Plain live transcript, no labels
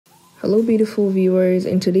Hello beautiful viewers,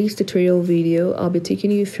 in today's tutorial video I'll be taking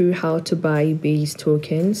you through how to buy Base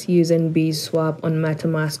tokens using Base Swap on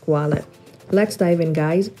MetaMask wallet. Let's dive in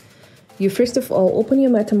guys. You first of all open your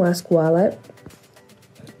MetaMask wallet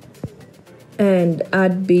and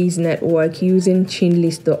add Base network using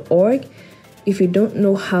chainlist.org. If you don't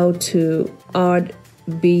know how to add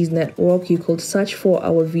Base network, you could search for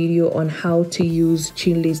our video on how to use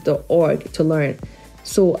chainlist.org to learn.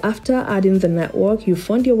 So after adding the network, you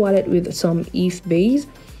fund your wallet with some ETH Base.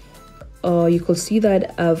 You could see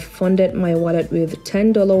that I've funded my wallet with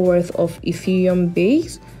 $10 worth of Ethereum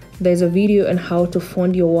Base. There's a video on how to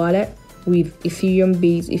fund your wallet with Ethereum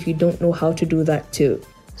Base if you don't know how to do that too.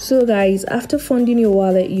 So guys, after funding your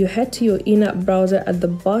wallet, you head to your in-app browser at the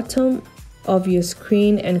bottom of your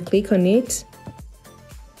screen and click on it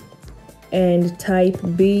and type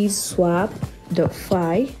baseswap.fi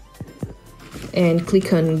and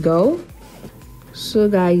click on go. So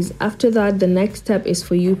guys, after that, the next step is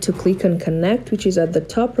for you to click on connect, which is at the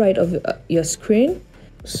top right of your screen.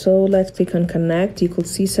 So let's click on connect. You could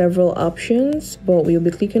see several options, but we'll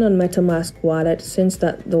be clicking on MetaMask wallet since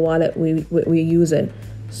that's the wallet we're using.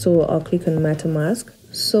 So I'll click on MetaMask.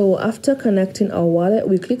 So after connecting our wallet,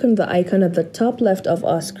 we click on the icon at the top left of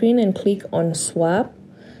our screen and click on swap.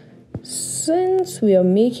 Since we are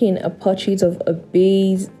making a purchase of a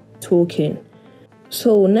Base token,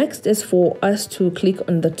 so next is for us to click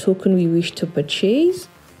on the token we wish to purchase.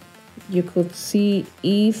 You could see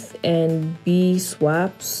ETH and B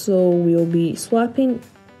swap. So we'll be swapping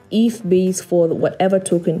ETH Base for whatever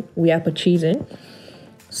token we are purchasing.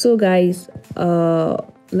 So guys,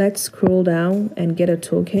 let's scroll down and get a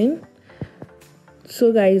token.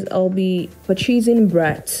 So guys, I'll be purchasing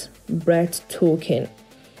BRAT token.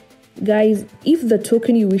 Guys, if the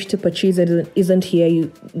token you wish to purchase isn't here,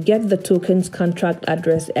 you get the token's contract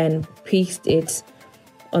address and paste it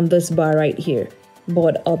on this bar right here.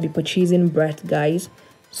 But I'll be purchasing BRAT, guys.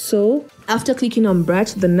 So after clicking on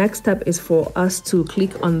BRAT, the next step is for us to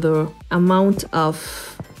click on the amount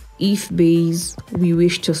of ETH Base we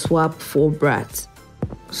wish to swap for BRAT.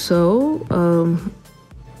 So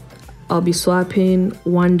I'll be swapping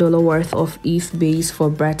 $1 worth of ETH Base for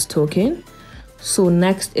BRAT token. So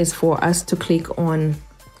next is for us to click on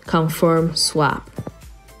confirm swap.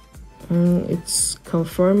 It's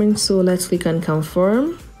confirming, so let's click on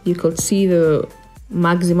confirm. You could see the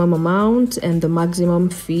maximum amount and the maximum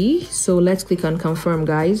fee. So let's click on confirm,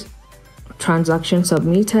 guys. Transaction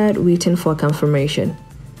submitted, waiting for confirmation.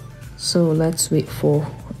 So let's wait for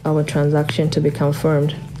our transaction to be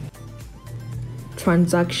confirmed.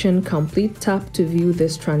 Transaction complete. Tap to view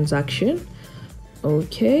this transaction.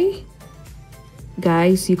 Okay.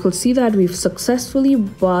 Guys, you could see that we've successfully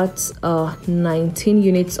bought 19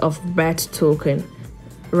 units of BRAT token,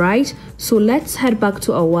 right? So let's head back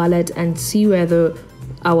to our wallet and see whether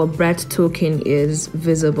our BRAT token is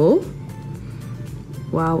visible.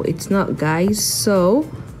 Wow, it's not, guys. So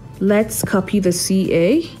let's copy the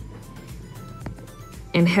CA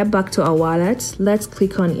and head back to our wallet. Let's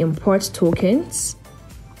click on import tokens.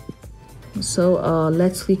 So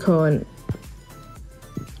let's click on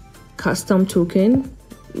custom token.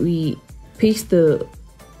 We paste the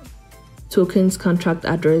token's contract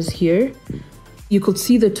address here. You could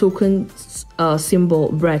see the token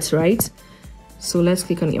symbol BRAT, right? So let's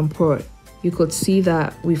click on import. You could see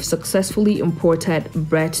that we've successfully imported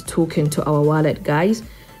BRAT token to our wallet, guys.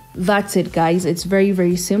 That's it, guys. It's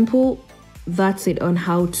very simple. That's it on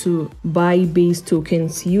how to buy Base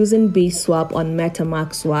tokens using Base Swap on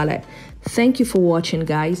MetaMask wallet. Thank you for watching,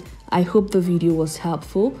 guys. I hope the video was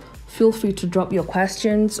helpful. Feel free to drop your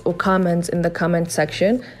questions or comments in the comment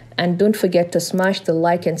section. And don't forget to smash the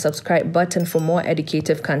like and subscribe button for more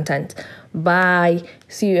educative content. Bye.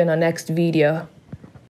 See you in our next video.